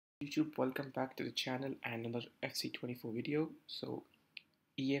YouTube, welcome back to the channel and another FC24 video. So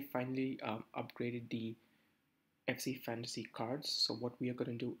EA finally upgraded the FC fantasy cards. So what we are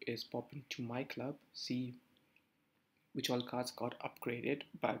going to do is pop into my club, see which all cards got upgraded,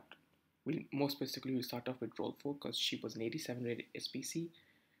 but more specifically we'll start off with Rolfo because she was an 87 rated SBC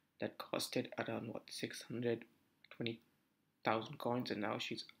that costed around 620,000 coins, and now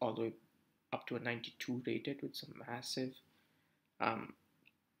she's all the way up to a 92 rated with some massive um,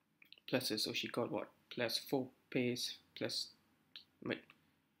 pluses. So she got plus 4 pace, plus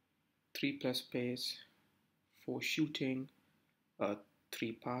 3 plus pace, 4 shooting,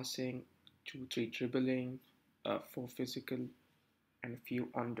 3 passing, 3 dribbling, 4 physical, and a few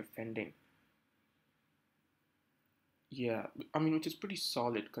on defending. Yeah, I mean, which is pretty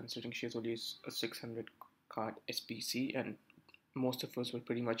solid considering she has only a 600 card SPC, and most of us were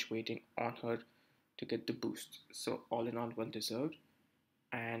pretty much waiting on her to get the boost. So all in all, well deserved.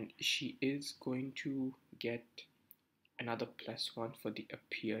 And she is going to get another +1 for the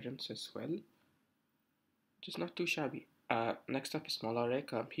appearance as well, just not too shabby. Next up is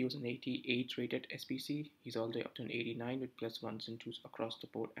Smolarek. He was an 88 rated SPC. He's all the way up to an 89 with +1s and 2s across the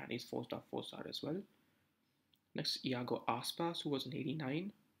board, and he's 4-star, 4-star as well. Next, Iago Aspas, who was an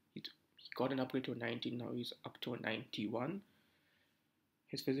 89. He got an upgrade to a 90, now he's up to a 91.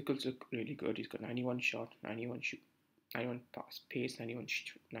 His physicals look really good. He's got 91 shot, 91 shoot, 91 pass pace,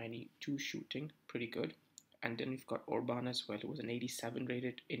 92 shooting, pretty good. And then we've got Orban as well, who was an 87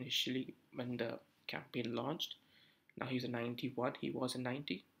 rated initially when the campaign launched. Now he's a 91. He was a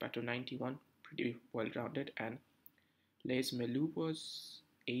 90, back to 91, pretty well rounded. And Les Melou was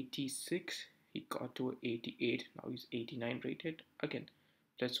 86. He got to 88. Now he's 89 rated. Again,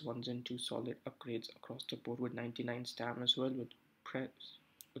 +1s and 2 solid upgrades across the board with 99 stamina as well, with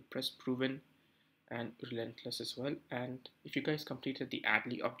press proven and relentless as well. And if you guys completed the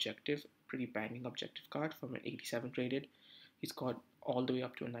Adley objective, pretty banging objective card from an 87 rated, he's got all the way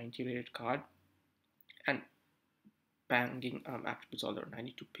up to a 90 rated card, and banging attributes all around: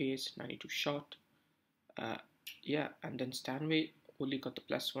 92 pace, 92 shot. Yeah, and then Stanway only got the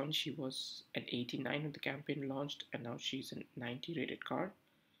 +1. She was an 89 when the campaign launched, and now she's a 90 rated card,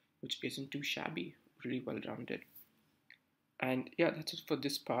 which isn't too shabby, really well rounded. And yeah, that's it for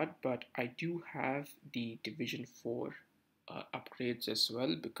this part, but I do have the Division 4 upgrades as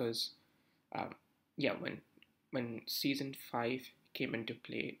well, because yeah, when Season 5 came into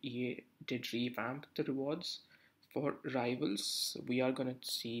play, EA did revamp the rewards for rivals. We are going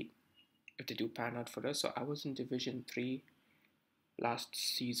to see if they do pan out for us. So I was in Division 3 last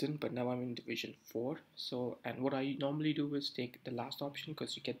season, but now I'm in Division 4. So, and what I normally do is take the last option,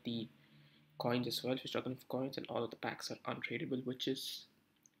 because you get the coins as well if you're struggling for coins, and all of the packs are untradeable, which is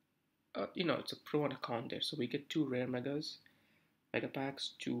it's a pro and a con there. So we get 2 rare mega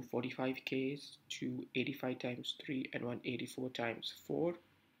packs, 2 45Ks, 2 85 times 3, and 1 84 times 4,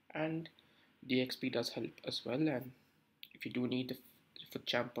 and the XP does help as well. And if you do need the for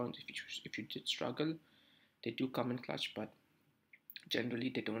champ points, if you did struggle, they do come in clutch, but generally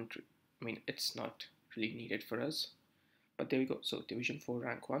they don't. I mean, it's not really needed for us. But there we go. So Division 4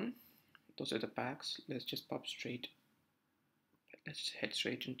 rank 1. Those are the packs. Let's head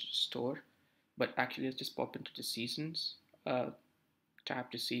straight into the store. But actually, let's just pop into the seasons tab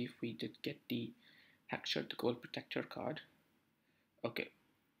to see if we did get the Hackshot, the Gold Protector card. Okay,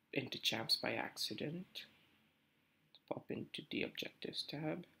 into champs by accident. Let's pop into the objectives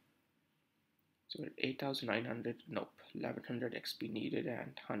tab. So we're at 8,900. Nope, 1,100 XP needed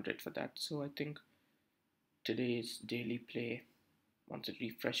and 100 for that. So I think today's daily play, once it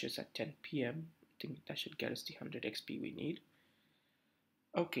refreshes at 10 p.m, I think that should get us the 100 XP we need.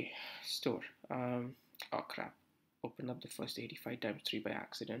 Okay, store. Oh crap. Open up the first 85 times 3 by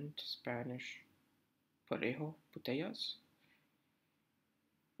accident. Spanish. Parejo. Putellas.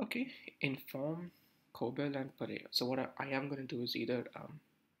 Okay, Inform, Cobel, and Parejo. So what I am going to do is either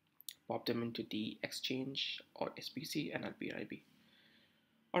pop them into the exchange or SBC, and I'll be right back.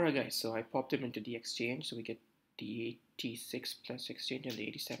 Alright guys, so I popped them into the exchange, so we get the 86 plus exchange and the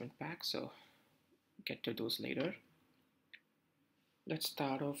 87 pack, so get to those later. Let's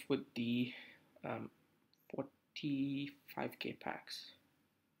start off with the 45k packs.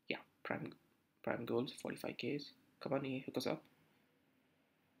 Yeah, prime goals, 45ks. Come on, hook us up.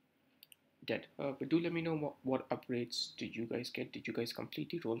 Dead. But do let me know what upgrades did you guys get. Did you guys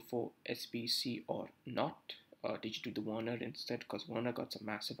complete the Rolfo SBC or not? Did you do the Werner instead? Because Werner got some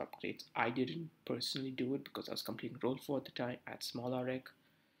massive upgrades. I didn't personally do it because I was completing Rolfo at the time at Smolarek.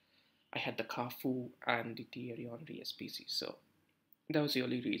 I had the Cafu and the Thierry Henry SBC, so that was the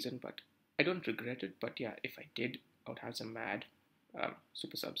only reason. But I don't regret it. But yeah, if I did, I would have some mad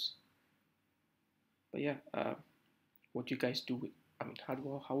super subs. But yeah, what do you guys do? I mean,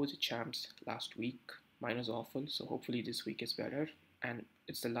 how was the champs last week? Mine was awful, so hopefully this week is better. And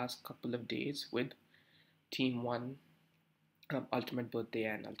it's the last couple of days with Team One, Ultimate Birthday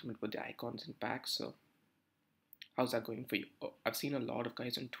and Ultimate Birthday icons in packs. So how's that going for you? Oh, I've seen a lot of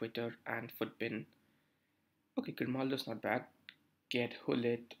guys on Twitter and Footbin. Okay, Grimaldo's not bad. Get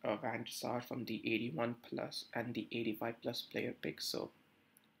Hullet, Van der Sar from the 81 plus and the 85 plus player picks. So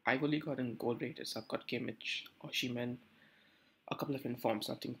I've only gotten goal raters. I've got Kimmich, Oshiman, a couple of informs,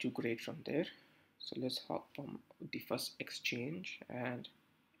 nothing too great from there. So let's hop from the first exchange and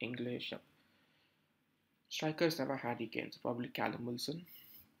English. Strikers never had gains, probably Callum Wilson.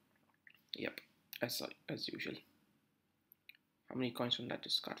 Yep, as usual. How many coins from that?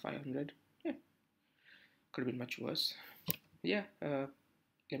 Just got 500. Yeah, could have been much worse. Yeah, let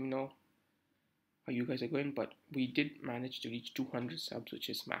me know how you guys are going. But we did manage to reach 200 subs, which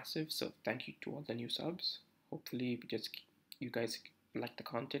is massive. So thank you to all the new subs. Hopefully, you guys like the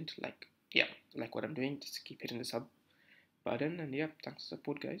content, like what I'm doing. Just keep hitting the sub button, and yeah, thanks for the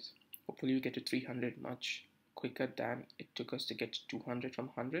support, guys. Hopefully, we get to 300 much quicker than it took us to get to 200 from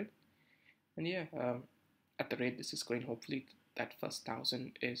 100. And yeah, at the rate this is going, hopefully that first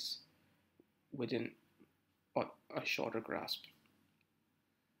 1,000 is within a shorter grasp.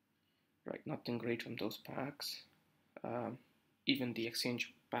 Right, nothing great from those packs. Even the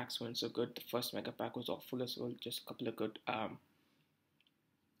exchange packs weren't so good. The first mega pack was awful as well. Just a couple of good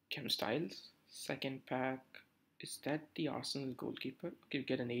chem styles. Second pack, is that the Arsenal goalkeeper? Okay, we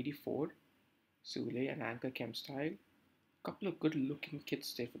get an 84. Sule, an anchor chem style. Couple of good looking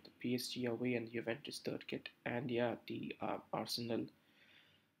kits there for the PSG away and the Juventus third kit. And yeah, the Arsenal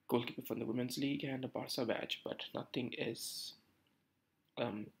goalkeeper from the Women's League and a Barca badge. But nothing is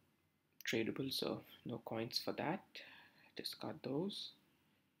tradable, so no coins for that. Discard those.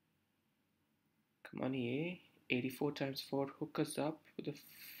 Come on, EA. 84 times 4. Hook us up with a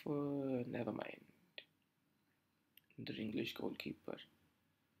never mind. The English goalkeeper.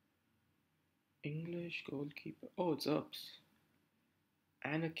 English goalkeeper. Oh, it's Ups.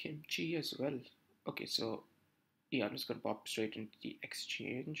 And a Kimchi as well. Okay, so yeah, I'm just gonna pop straight into the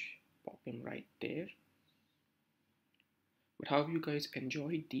exchange. Pop him right there. But how have you guys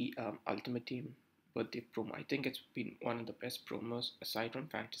enjoyed the Ultimate Team birthday promo? I think it's been one of the best promos aside from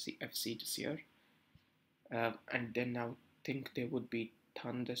Fantasy FC this year. And then I think there would be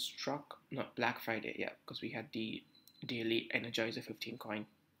Thunderstruck, not Black Friday, yeah, because we had the daily Energizer 15 coin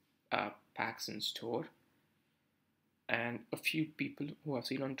packs in store. And a few people who I've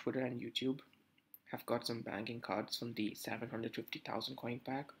seen on Twitter and YouTube have got some banging cards from the 750,000 coin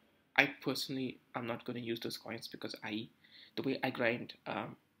pack. I personally am not going to use those coins because the way I grind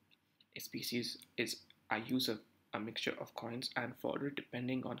SBCs is I use a mixture of coins and fodder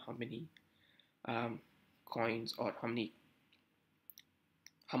depending on how many coins or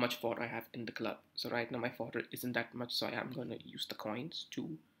how much fodder I have in the club. So right now my fodder isn't that much, so I am going to use the coins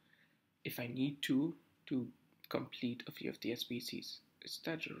to, if I need to complete a few of the SBCs. Is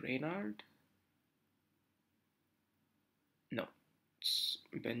that Reynard? No, it's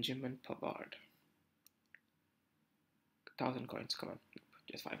Benjamin Pavard. 1,000 coins, come on,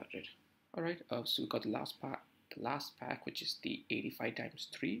 just 500. Alright, so we got the last pack, which is the 85 times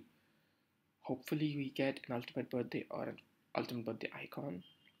 3. Hopefully we get an Ultimate Birthday or an Ultimate Birthday icon.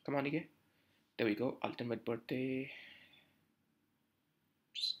 Come on again. There we go, Ultimate Birthday.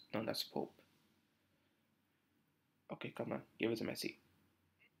 No, that's Pope. Okay, come on, give us a Messi.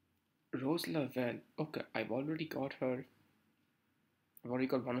 Rose Lavelle. Okay, I've already got her. I've already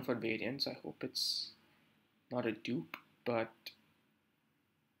got one of her variants. I hope it's not a dupe, but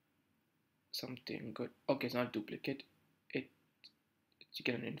something good. Okay, it's not a duplicate. You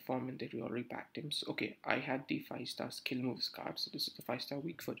get an informant that we already packed him. So, okay, I had the 5-star skill moves card, so this is the 5-star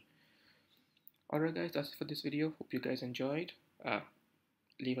weak foot. Alright guys, that's it for this video. Hope you guys enjoyed.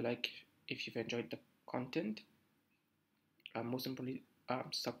 Leave a like if you've enjoyed the content. Most importantly,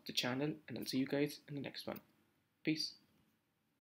 sub the channel, and I'll see you guys in the next one. Peace.